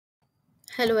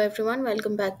Hello everyone,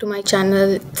 welcome back to my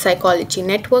channel Psychology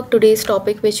Network. Today's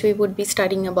topic which we would be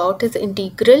studying about is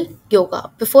integral yoga.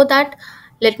 Before that,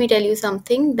 let me tell you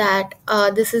something that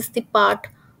this is the part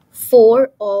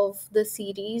 4 of the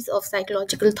series of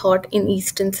psychological thought in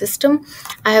Eastern system.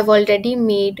 I have already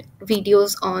made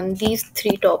videos on these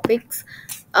three topics.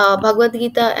 Bhagavad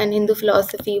Gita and Hindu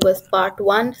philosophy was part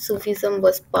 1, Sufism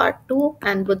was part 2,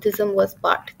 and Buddhism was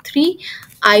part 3.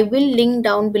 I will link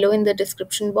down below in the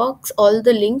description box all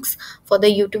the links for the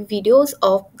YouTube videos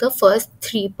of the first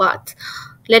 3 parts.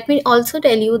 Let me also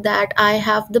tell you that I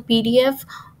have the PDF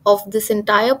of this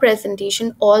entire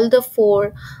presentation, all the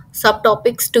 4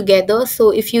 subtopics together.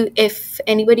 So if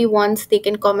anybody wants, they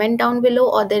can comment down below,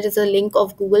 or there is a link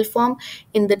of Google form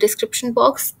in the description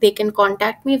box. They can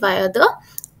contact me via the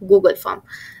Google form.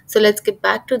 So let's get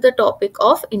back to the topic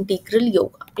of integral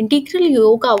yoga. Integral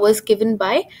yoga was given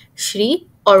by Sri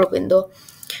Aurobindo.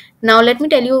 Now let me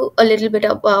tell you a little bit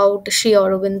about Sri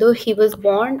Aurobindo. He was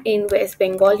born in West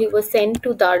Bengal. He was sent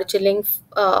to Darjeeling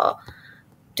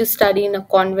to study in a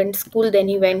convent school. Then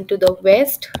he went to the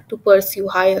West to pursue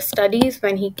higher studies.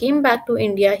 When he came back to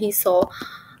India, he saw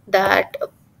that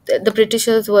the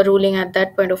Britishers were ruling at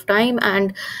that point of time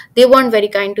and they weren't very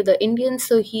kind to the Indians.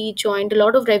 So he joined a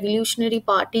lot of revolutionary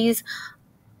parties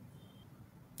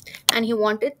and he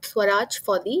wanted Swaraj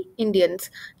for the Indians.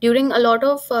 During a lot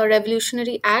of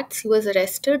revolutionary acts, he was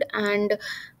arrested and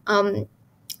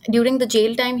during the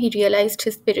jail time, he realized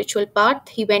his spiritual path.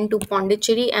 He went to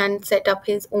Pondicherry and set up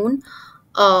his own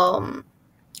um,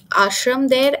 ashram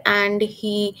there, and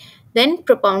he then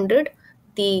propounded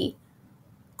the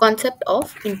concept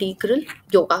of integral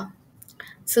yoga.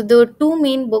 So the two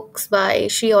main books by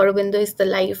Sri Aurobindo is The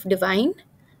Life Divine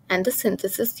and The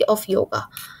Synthesis of Yoga.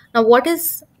 Now, what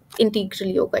is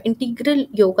integral yoga? Integral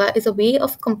yoga is a way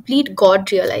of complete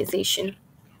God realization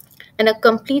and a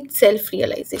complete self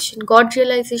realization. God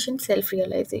realization, self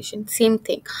realization, same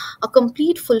thing. A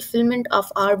complete fulfillment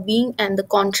of our being and the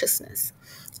consciousness.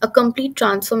 A complete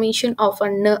transformation of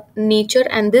our nature,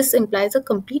 and this implies a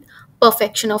complete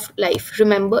perfection of life.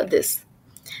 Remember this.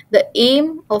 The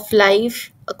aim of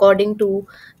life, according to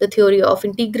the theory of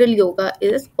integral yoga,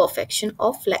 is perfection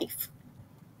of life.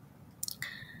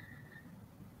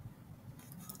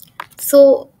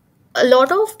 So, a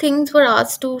lot of things were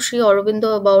asked to Sri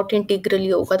Aurobindo about integral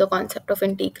yoga, the concept of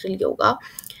integral yoga.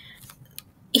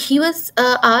 He was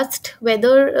asked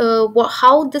whether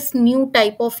how this new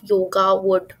type of yoga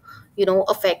would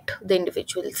affect the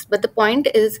individuals. But the point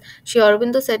is, Sri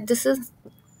Aurobindo said this is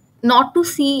not to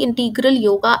see integral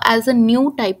yoga as a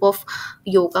new type of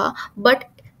yoga, but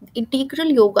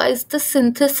integral yoga is the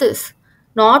synthesis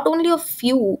not only of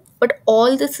few but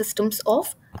all the systems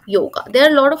of yoga. There are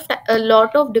a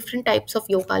lot of different types of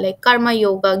yoga like karma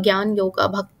yoga, gyan yoga,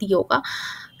 bhakti yoga.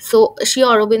 So Sri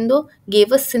Aurobindo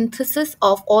gave a synthesis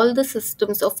of all the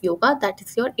systems of yoga, that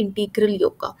is your integral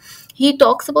yoga. He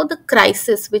talks about the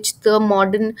crisis which the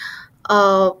modern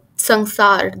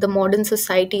sansar, the modern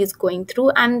society is going through,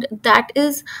 and that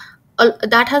has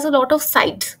a lot of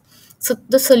sides. So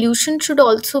the solution should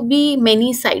also be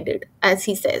many sided, as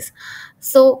he says.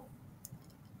 So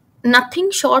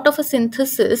nothing short of a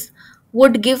synthesis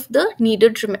would give the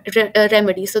needed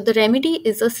remedy. So the remedy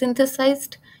is a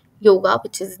synthesized yoga,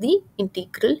 which is the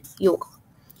integral yoga.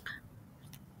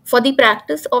 For the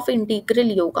practice of integral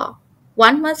yoga,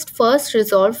 one must first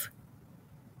resolve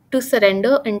to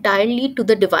surrender entirely to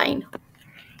the divine.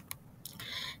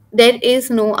 There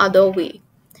is no other way.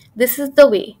 This is the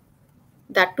way,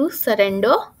 that to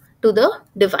surrender to the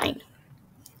divine.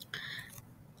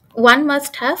 One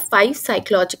must have 5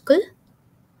 psychological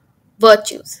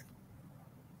virtues.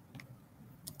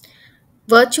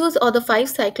 Virtues or the 5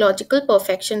 psychological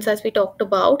perfections, as we talked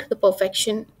about, the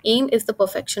perfection aim is the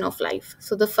perfection of life.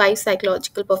 So the 5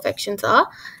 psychological perfections are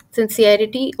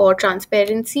sincerity or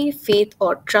transparency, faith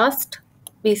or trust,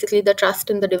 basically the trust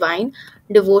in the divine,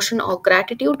 devotion or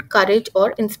gratitude, courage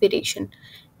or inspiration,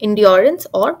 endurance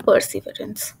or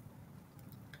perseverance.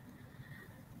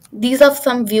 These are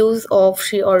some views of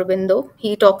Sri Aurobindo.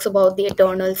 He talks about the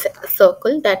eternal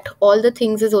circle, that all the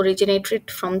things is originated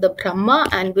from the Brahma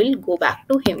and will go back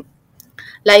to him.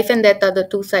 Life and death are the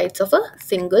two sides of a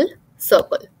single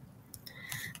circle.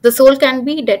 The soul can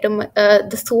determine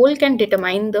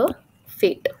the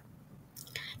fate.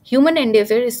 Human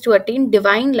endeavor is to attain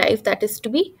divine life, that is to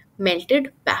be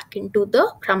melted back into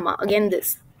the Brahma. Again,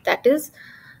 that is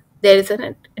there is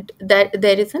an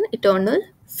eternal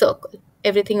circle.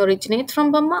 Everything originates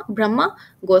from Brahma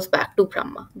goes back to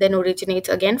Brahma, then originates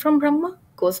again from Brahma,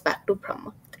 goes back to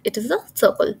Brahma. It is a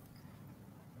circle.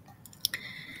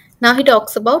 Now he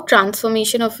talks about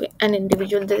transformation of an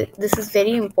individual. This is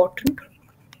very important.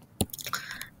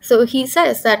 So he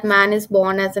says that man is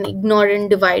born as an ignorant,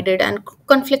 divided, and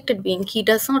conflicted being. He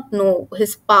does not know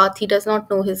his path, he does not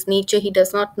know his nature, he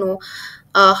does not know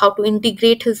how to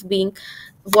integrate his being,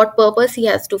 what purpose he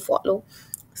has to follow.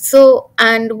 So,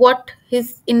 and what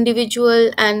his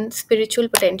individual and spiritual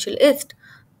potential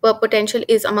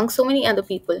is among so many other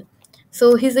people.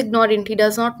 So, he's ignorant, he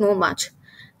does not know much.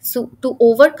 So, to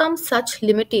overcome such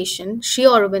limitation, Sri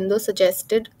Aurobindo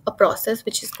suggested a process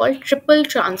which is called triple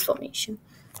transformation.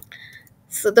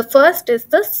 So the first is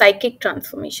the psychic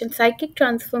transformation. Psychic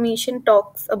transformation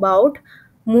talks about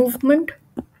movement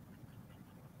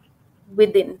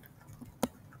within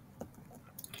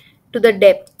to the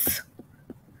depths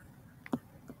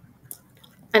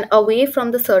and away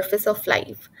from the surface of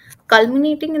life,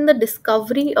 culminating in the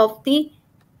discovery of the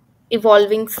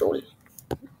evolving soul.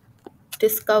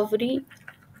 Discovery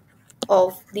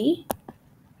of the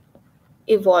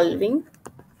evolving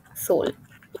soul.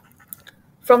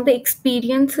 From the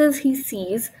experiences he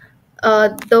sees,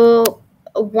 the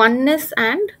oneness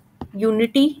and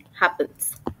unity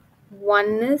happens.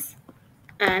 Oneness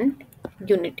and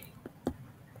unity.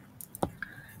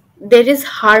 There is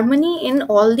harmony in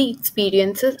all the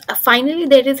experiences. Finally,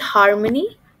 there is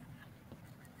harmony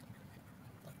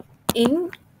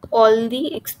in all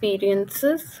the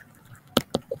experiences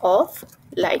of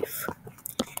life.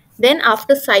 Then,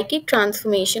 after psychic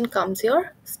transformation, comes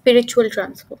your spiritual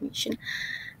transformation.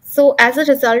 So, as a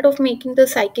result of making the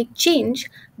psychic change,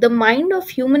 the mind of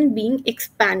human being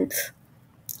expands,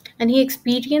 and he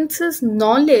experiences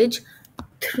knowledge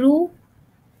through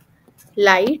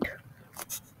light,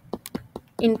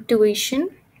 intuition,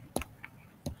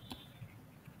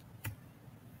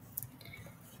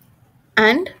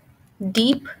 and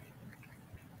deep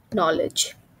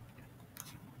knowledge.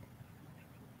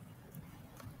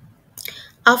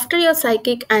 After your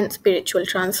psychic and spiritual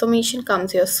transformation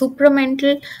comes your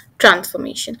supramental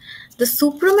transformation. The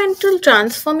supramental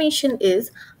transformation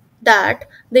is that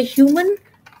the human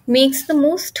makes the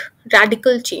most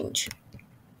radical change.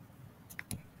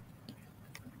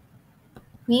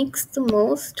 Makes the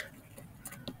most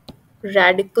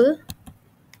radical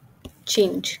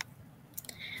change.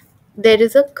 There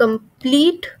is a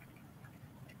complete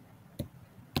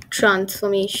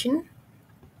transformation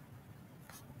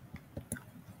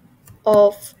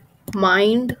of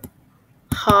mind,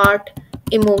 heart,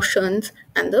 emotions,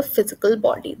 and the physical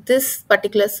body. This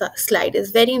particular slide is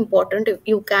very important. If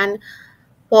you can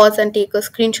pause and take a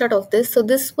screenshot of this. So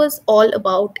this was all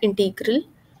about integral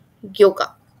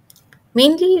yoga.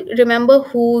 Mainly remember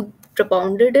who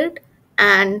propounded it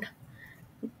and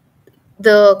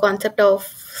the concept of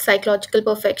psychological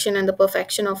perfection and the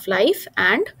perfection of life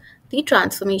and the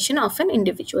transformation of an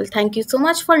individual. Thank you so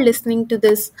much for listening to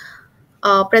this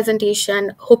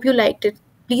presentation. Hope you liked it.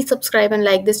 Please subscribe and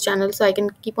like this channel so I can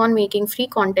keep on making free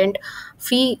content,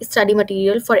 free study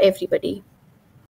material for everybody.